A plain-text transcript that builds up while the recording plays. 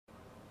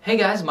Hey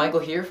guys,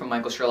 Michael here from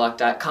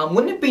michaelsherlock.com.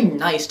 Wouldn't it be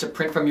nice to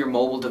print from your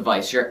mobile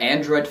device, your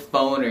Android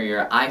phone or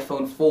your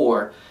iPhone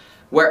 4,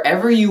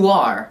 wherever you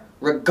are,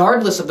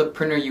 regardless of the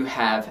printer you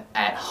have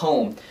at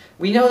home?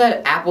 We know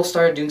that Apple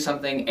started doing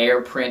something,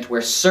 AirPrint,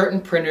 where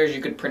certain printers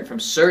you could print from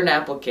certain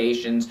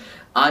applications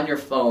on your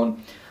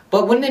phone,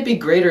 but wouldn't it be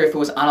greater if it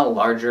was on a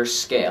larger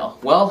scale?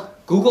 Well,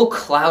 Google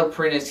Cloud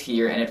Print is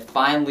here and it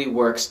finally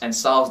works and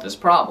solves this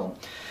problem.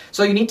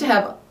 So you need to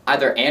have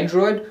either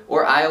Android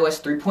or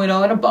iOS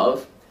 3.0 and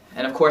above,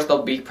 and of course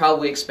they'll be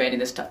probably expanding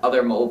this to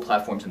other mobile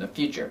platforms in the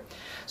future.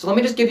 So let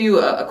me just give you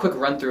a quick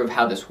run through of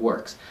how this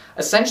works.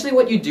 Essentially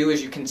what you do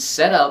is you can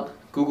set up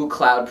Google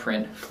Cloud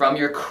Print from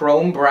your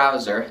Chrome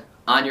browser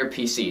on your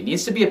PC. It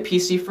needs to be a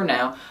PC for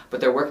now, but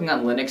they're working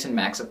on Linux and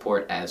Mac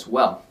support as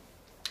well.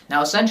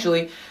 Now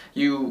essentially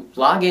you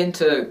log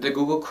into the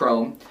Google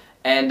Chrome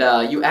and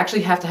you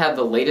actually have to have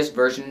the latest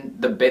version,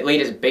 the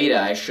latest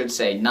beta I should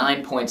say,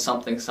 9 point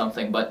something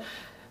something, but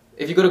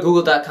if you go to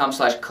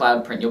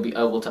google.com/cloudprint, you'll be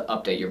able to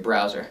update your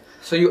browser.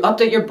 So you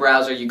update your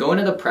browser, you go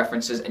into the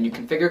preferences, and you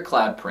configure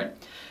Cloud Print.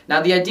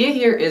 Now the idea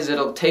here is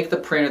it'll take the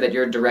printer that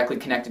you're directly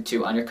connected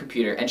to on your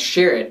computer and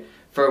share it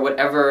for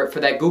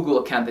that Google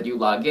account that you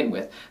log in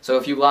with. So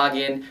if you log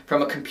in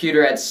from a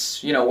computer at,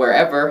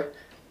 wherever,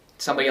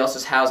 somebody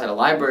else's house, at a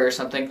library or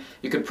something,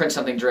 you could print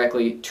something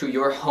directly to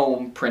your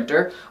home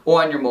printer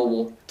or on your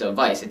mobile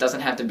device. It doesn't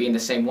have to be in the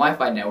same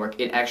Wi-Fi network,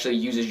 it actually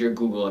uses your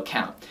Google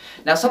account.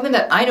 Now something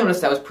that I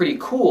noticed that was pretty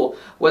cool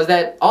was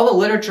that all the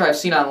literature I've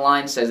seen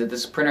online says that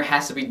this printer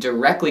has to be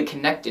directly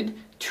connected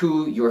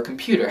to your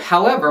computer.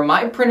 However,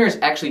 my printer is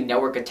actually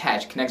network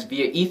attached, connects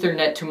via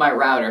Ethernet to my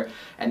router,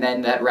 and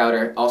then that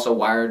router also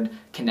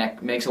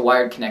makes a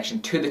wired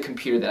connection to the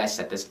computer that I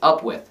set this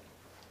up with.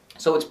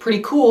 So what's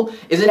pretty cool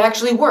is it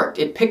actually worked.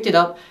 It picked it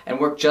up and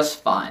worked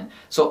just fine.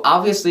 So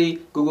obviously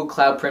Google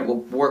Cloud Print will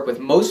work with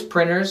most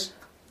printers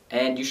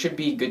and you should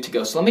be good to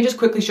go. So let me just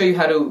quickly show you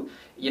how to,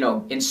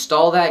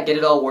 install that, get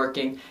it all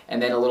working, and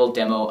then a little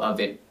demo of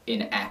it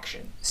in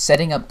action.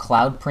 Setting up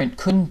Cloud Print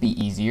couldn't be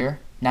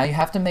easier. Now you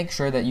have to make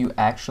sure that you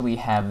actually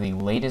have the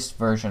latest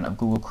version of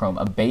Google Chrome,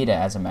 a beta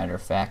as a matter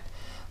of fact.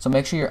 So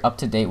make sure you're up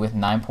to date with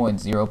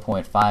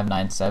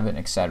 9.0.597,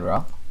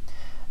 etc.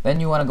 Then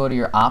you want to go to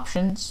your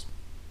options,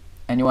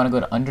 and you want to go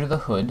to under the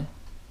hood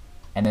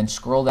and then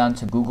scroll down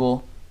to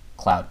Google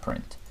Cloud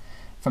Print.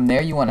 From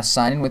there you want to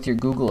sign in with your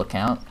Google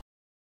account.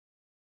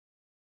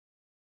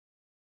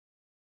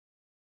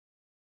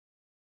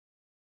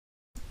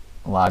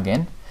 Log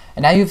in.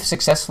 And now you've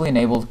successfully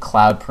enabled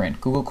Cloud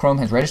Print. Google Chrome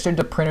has registered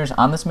the printers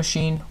on this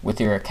machine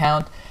with your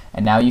account,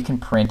 and now you can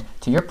print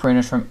to your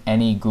printers from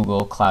any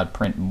Google Cloud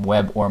Print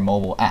web or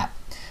mobile app.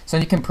 So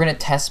you can print a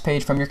test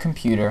page from your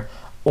computer,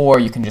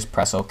 or you can just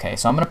press OK.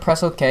 So I'm going to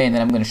press OK, and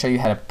then I'm going to show you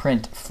how to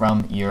print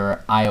from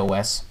your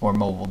iOS or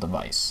mobile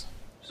device.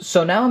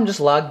 So now I'm just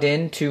logged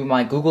in to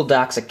my Google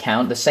Docs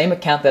account, the same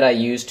account that I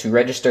used to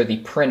register the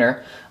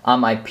printer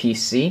on my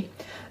PC.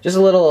 Just a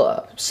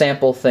little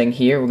sample thing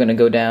here. We're going to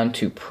go down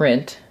to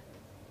Print.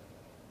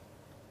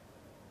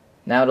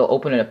 Now it'll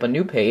open up a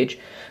new page,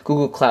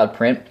 Google Cloud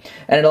Print,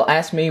 and it'll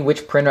ask me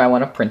which printer I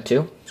want to print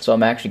to. So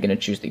I'm actually going to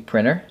choose the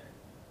printer,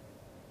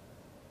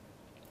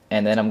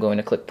 and then I'm going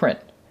to click Print.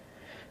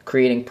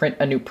 Creating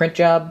a new print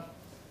job,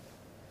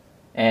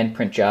 and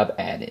print job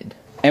added.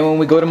 And when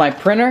we go to my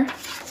printer,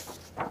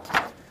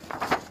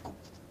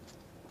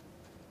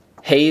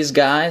 Hayes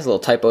guys, a little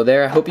typo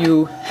there. I hope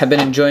you have been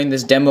enjoying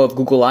this demo of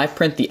Google Live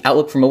Print, the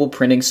Outlook for mobile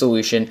printing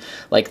solution.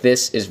 Like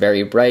this is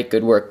very bright.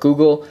 Good work,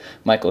 Google.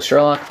 Michael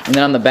Sherlock. And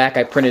then on the back,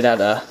 I printed out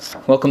a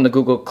Welcome to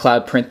Google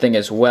Cloud Print thing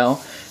as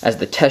well as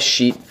the test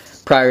sheet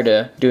prior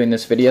to doing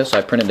this video, so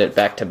I printed it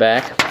back to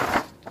back.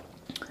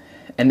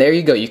 And there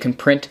you go. You can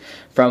print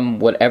from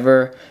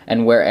whatever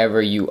and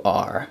wherever you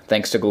are,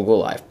 thanks to Google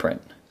Live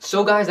Print.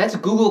 So guys, that's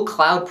Google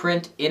Cloud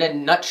Print in a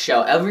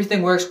nutshell.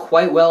 Everything works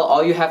quite well.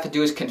 All you have to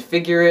do is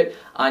configure it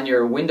on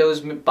your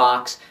Windows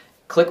box,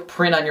 click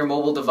Print on your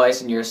mobile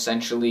device, and you're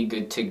essentially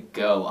good to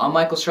go. I'm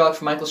Michael Sherlock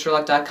from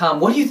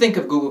michaelsherlock.com. What do you think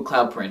of Google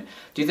Cloud Print?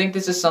 Do you think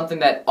this is something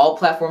that all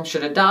platforms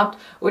should adopt,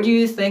 or do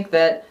you think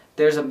that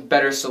there's a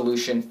better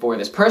solution for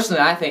this?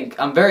 Personally, I think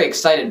I'm very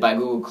excited by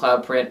Google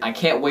Cloud Print. I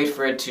can't wait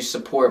for it to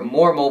support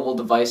more mobile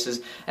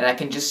devices, and I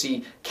can just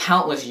see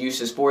countless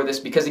uses for this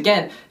because,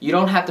 again, you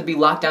don't have to be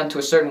locked down to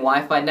a certain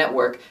Wi-Fi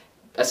network.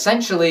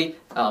 Essentially,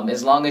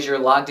 as long as you're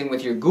logged in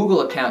with your Google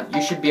account,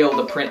 you should be able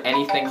to print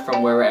anything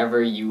from wherever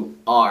you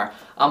are.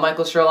 I'm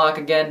Michael Sherlock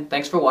again.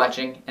 Thanks for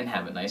watching, and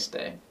have a nice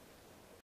day.